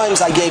 5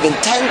 times. I gave in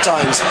 10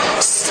 times,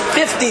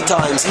 50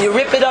 times, and you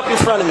rip it up in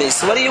front of me.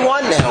 So what do you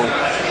want now?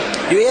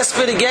 You ask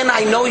for it again.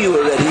 I know you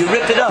already. You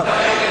rip it up.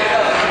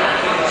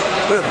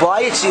 We're gonna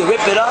buy it, so you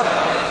rip it up.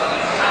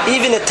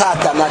 Even a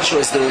tata, I'm not sure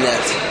is doing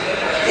that.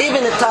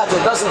 Even a tata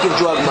doesn't give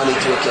drug money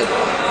to a kid.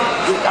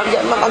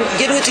 I'm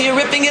giving it to you,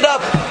 ripping it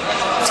up.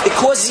 It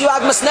causes you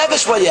agmas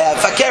nevish what you have.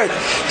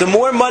 The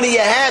more money you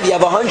have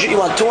 100, you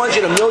want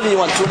 200, $1 million, you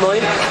want 2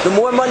 million. The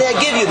more money I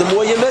give you, the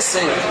more you're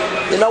missing.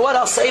 You know what?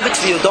 I'll save it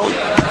for you. Don't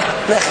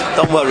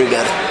worry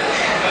about it.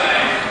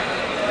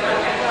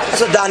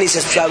 That's what Dani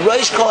says.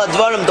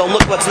 Don't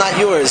look what's not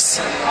yours.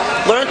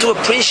 Learn to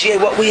appreciate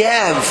what we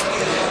have.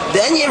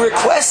 Then your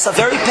requests are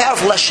very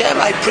powerful. Hashem,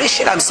 I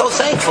appreciate it. I'm so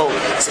thankful.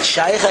 It's a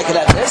shaykh, I could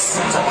have this.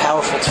 It's a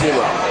powerful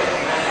tefillah.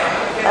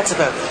 That's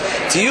about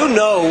it. Do you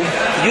know,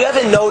 you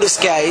ever notice,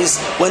 guys,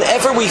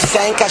 whenever we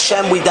thank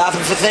Hashem, we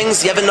daven for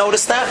things? You ever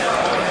notice that?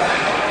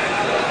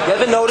 You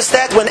ever notice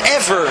that?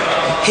 Whenever,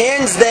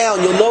 hands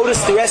down, you'll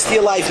notice the rest of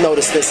your life,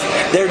 notice this.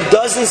 There are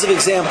dozens of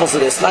examples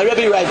of this. My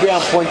Rabbi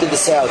Brown pointed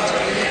this out.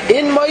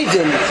 In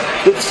Moedim,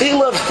 the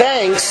Tefillah of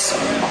thanks,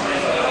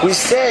 we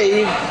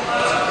say,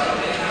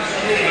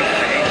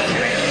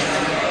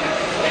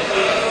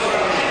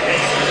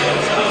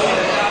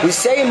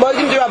 in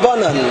Moedim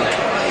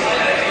D'Rabbanan,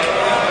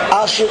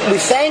 we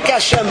thank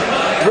Hashem.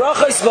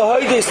 Brachos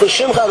v'hodos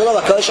l'shimcha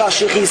Adonai Kalish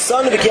asher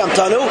chisanu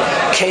v'kiyamtanu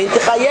kein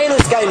techayenu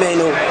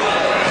tzkaimenu.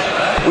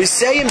 We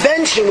say in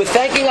benching, we're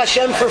thanking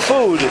Hashem for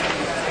food.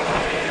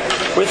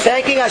 We're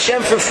thanking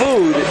Hashem for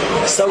food.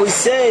 So we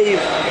say,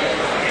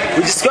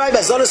 we describe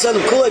as Zonasan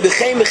Kulei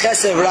b'chein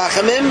b'chesed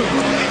v'rachamim.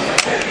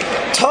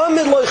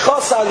 Tomid loy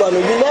chosar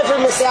lanu. You never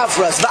miss out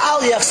for us.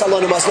 V'al yechsar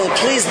lanu masan.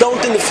 Please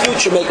don't in the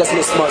future make us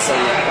miss masan.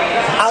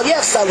 Al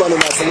yechsar lanu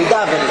masan. We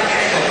daven.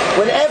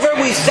 Whenever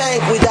we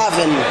thank, we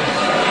daven.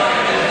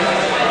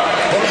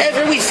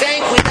 Whenever we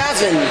thank, we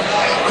daven.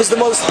 Because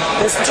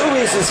there's two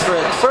reasons for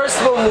it. First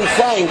of all, when we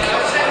thank,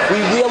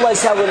 we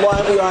realize how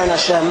reliant we are on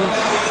Hashem.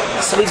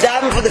 So we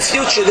daven for the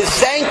future. The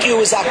thank you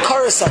is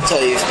akaras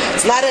hatoiv.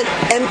 It's not an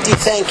empty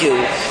thank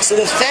you. So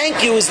the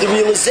thank you is the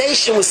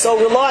realization we're so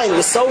reliant.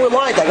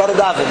 I got to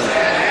daven.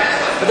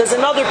 But there's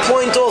another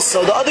point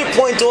also. The other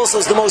point also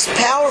is the most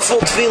powerful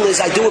tefillah is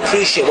I do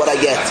appreciate what I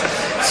get.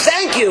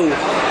 Thank you.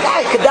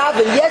 I could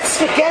daven. Yes,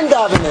 we can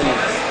daven.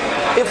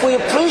 If we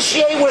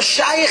appreciate, we're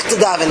shaykh to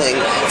davening.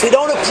 If we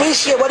don't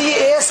appreciate, what do you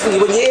ask me?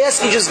 When you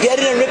ask, you just get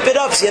it and rip it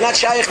up. So you're not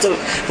shaykh to.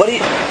 When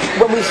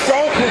we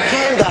thank, we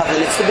can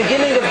daven. It's the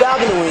beginning of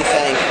davening when we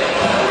thank.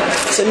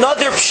 It's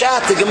another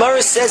pshat. The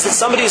Gemara says that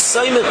somebody who's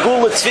soymech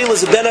gul tefillah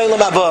is a ben olam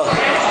haba.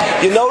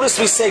 You notice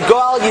we say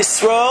Goal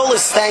Yisrael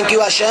is thank you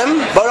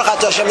Hashem, Baruch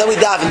Atah Hashem. Then we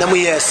daven, then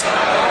we ask.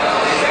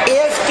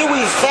 After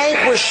we thank,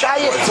 we're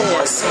shaykh to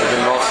ask.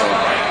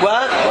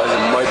 What?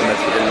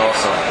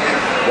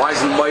 Why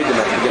isn't Moedim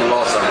at the beginning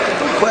also?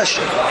 Good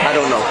question. I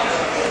don't know.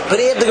 But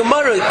the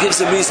Gemara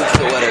gives a reason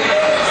for whatever.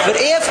 But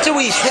after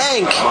we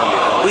thank,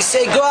 we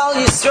say Goal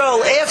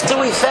Yisrael. After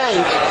we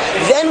thank,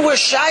 then we're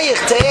shaykh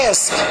to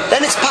ask.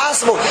 Then it's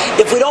possible.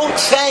 If we don't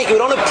thank, we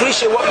don't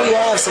appreciate what we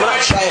have, so we're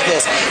not shaykh to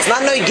ask. It's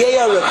not no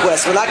geya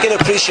request. We're not going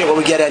to appreciate what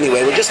we get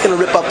anyway. We're just going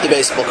to rip up the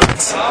baseball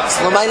cards.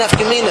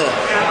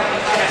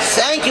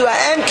 Thank you,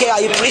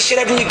 I appreciate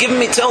everything you've given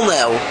me till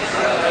now.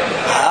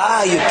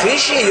 You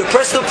appreciate, your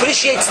person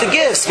appreciates the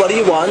gifts. What do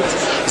you want?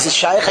 Is it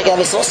shaykh again?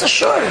 It's also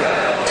sure.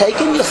 Take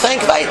him, you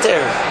thank weiter.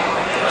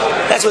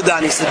 That's what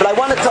Donnie said. But I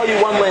want to tell you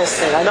one last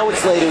thing. I know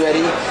it's late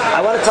already.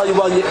 I want to tell you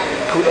one.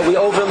 Are we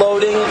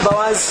overloading,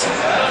 Boaz?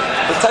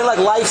 We'll tell you like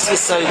life's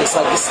Yisraelis.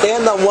 Like we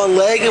stand on one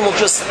leg and we'll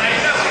just.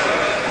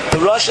 The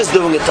rush is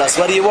doing it to us.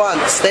 What do you want?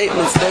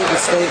 Statement.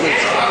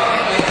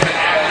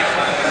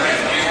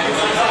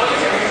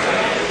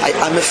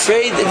 I'm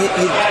afraid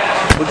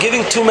that we're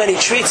giving too many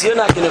treats. You're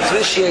not going to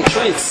appreciate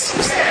treats.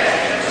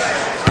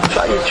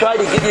 You try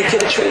to give your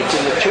kid a treat,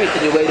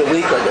 and you wait a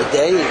week or a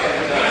day.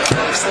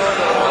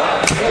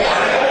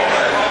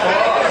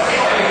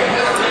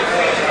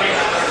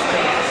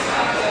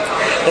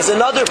 There's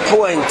another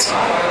point.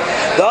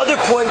 The other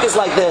point is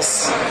like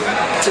this.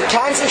 To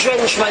concentrate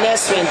on Shemona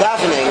Esrei and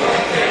davening,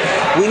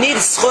 we need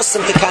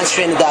schusim to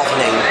concentrate on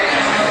davening.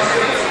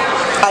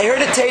 I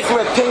heard a tape from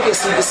Reb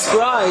Pincus who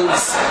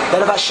describes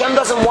that if Hashem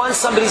doesn't want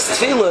somebody's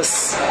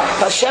tefillas,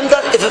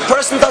 if a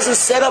person doesn't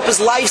set up his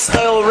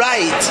lifestyle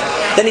right,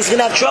 then he's going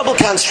to have trouble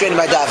concentrating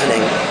by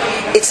davening.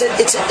 It's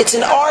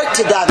an art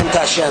to daven to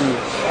Hashem.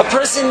 A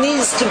person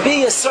needs to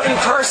be a certain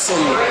person.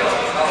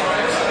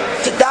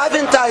 To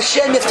daven to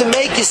Hashem, you have to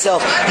make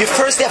yourself. You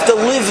first have to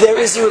live there.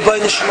 Is a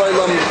Rabbi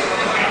Shalom.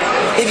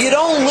 If you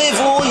don't live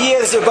all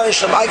years,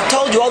 I've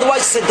told you, otherwise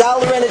it's a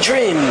dollar and a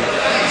dream.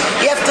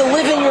 You have to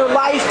live in your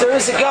life, there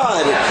is a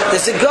God.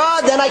 There's a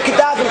God, then I could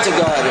daven to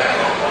God.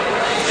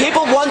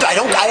 People wonder,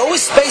 I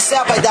always space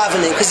out by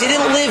davening, because you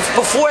didn't live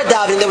before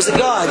davening, there was a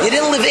God. You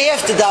didn't live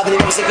after davening,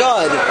 there was a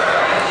God.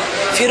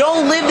 If you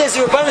don't live, there's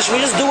a Rabbi Shalom.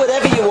 You just do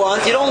whatever you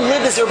want. You don't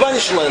live, there's a Rabbi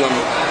Shalom.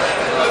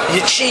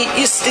 You cheat,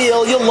 you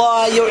steal, you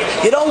lie,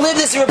 you don't live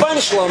this Rabbi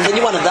Shalom, then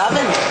you want to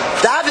daven?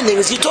 Davening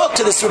is you talk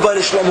to this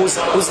Rabbi Shalom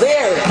who's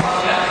there.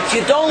 If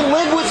you don't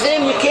live with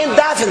him, you can't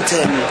daven to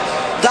him.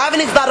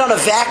 Davening is not on a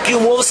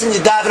vacuum, all of a sudden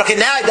you daven, okay,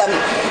 now I daven.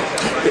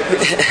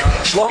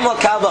 Shlomo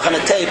Kalbach on a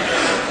tape,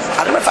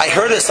 I don't know if I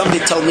heard it, somebody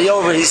told me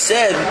over, he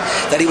said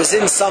that he was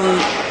in some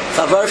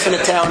chavarf in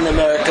a town in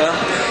America,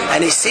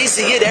 and he sees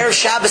the Yid Erev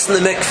Shabbos in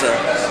the mikveh.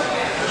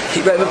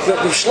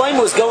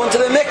 Shlomo was going to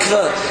the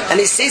mikveh, and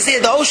he sees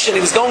the ocean.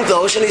 He was going to the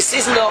ocean. He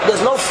sees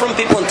there's no from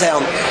people in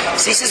town.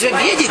 So he says,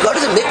 "Rabbi, you go to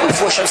the mikveh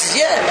before Shabbos?" He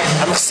says,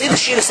 "Yeah." I'm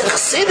Chassidish. He said,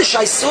 "Chassidish,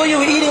 I saw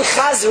you eating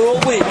chazer all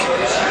week."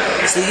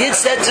 So the Yid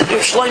said to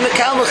Shlomo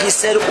Kalmach, he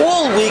said,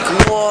 "All week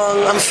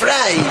long, I'm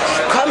frei.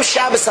 Come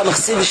Shabbos, I'm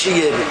Chassidish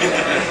Yid."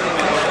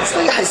 That's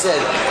the guy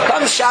said.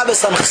 Come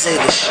Shabbos, I'm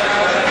Chassidish.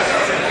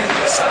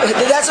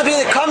 That's what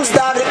it comes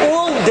down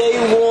all day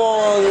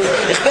long.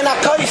 wrong. Ich bin a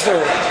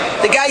Käufer.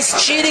 The guy's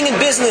cheating in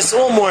business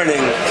all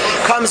morning.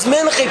 Comes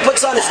Mincha, he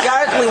puts on his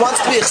gargle, he wants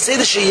to be a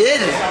Chassidish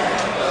Yid.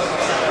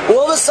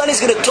 All of a sudden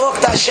he's going to talk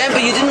to Hashem,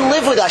 but you didn't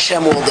live with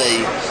Hashem all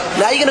day.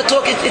 Now you're going to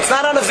talk, it's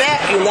not on a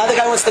vacuum. Now the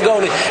guy wants to go,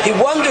 and he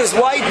wonders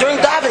why during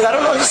davening, I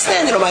don't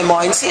understand, my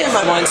mind's here,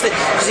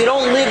 because you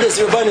don't live this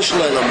Rebbeinu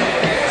Shalom.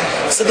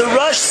 So the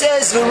Rosh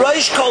says,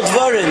 V'rosh kol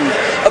dvarim,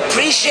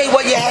 appreciate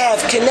what you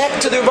have,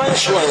 connect to the Rebbeinu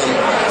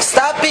Shalom.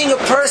 Stop being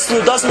a person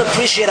who doesn't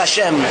appreciate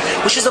Hashem,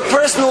 which is a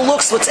person who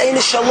looks what's ein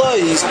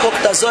shaloi,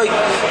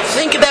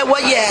 think about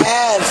what you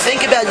have,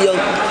 think about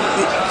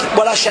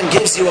what Hashem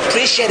gives you,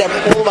 appreciate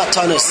all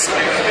matanos.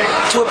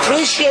 To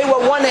appreciate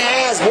what one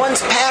has,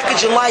 one's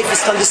package in life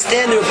is to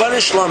understand the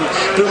Rebbeinu Shalom.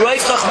 B'roif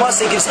chachmas,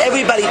 gives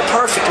everybody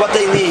perfect what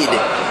they need.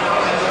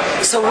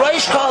 So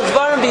Rosh Kol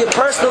Dvarim, be a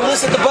person who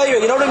lives at the Bayre.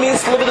 You know what it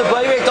means to live at the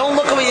Bayre? Don't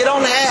look at what you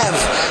don't have.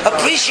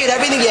 Appreciate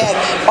everything you have.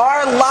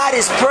 Our lot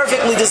is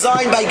perfectly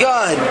designed by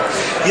God.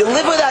 You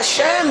live with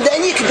Hashem,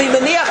 then you can be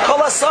Meniach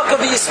Kol HaSaka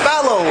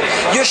V'Yispalo.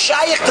 You're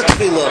Shayach to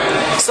Tefilla.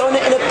 So in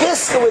a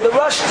Epistle where the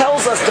Rosh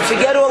tells us to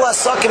forget all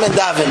Hasakim and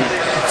Davin.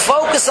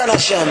 Focus on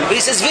Hashem. But he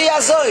says,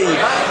 V'Yazoi.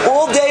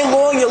 All day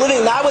long you're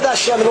living not with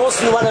Hashem, and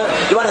also you want to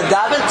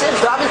daven to him?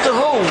 Daven to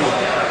whom?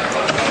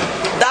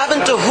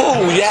 Daven to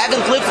who? You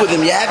haven't lived with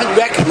him. You haven't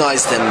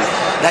recognized him.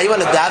 Now you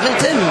want to daven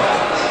to him?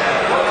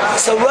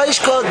 So Rosh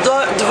Kol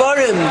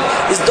Dvarim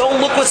is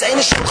don't look what's ein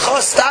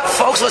shulchos. Stop,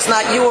 folks, what's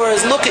not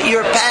yours. Look at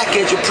your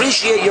package.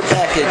 Appreciate your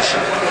package.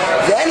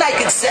 Then I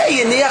could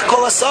say Yeniach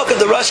Kol HaSaka.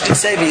 The Rosh could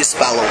say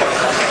V'Yispalo.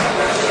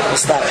 We'll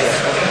stop here.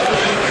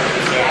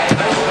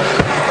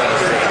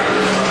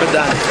 Good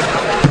done.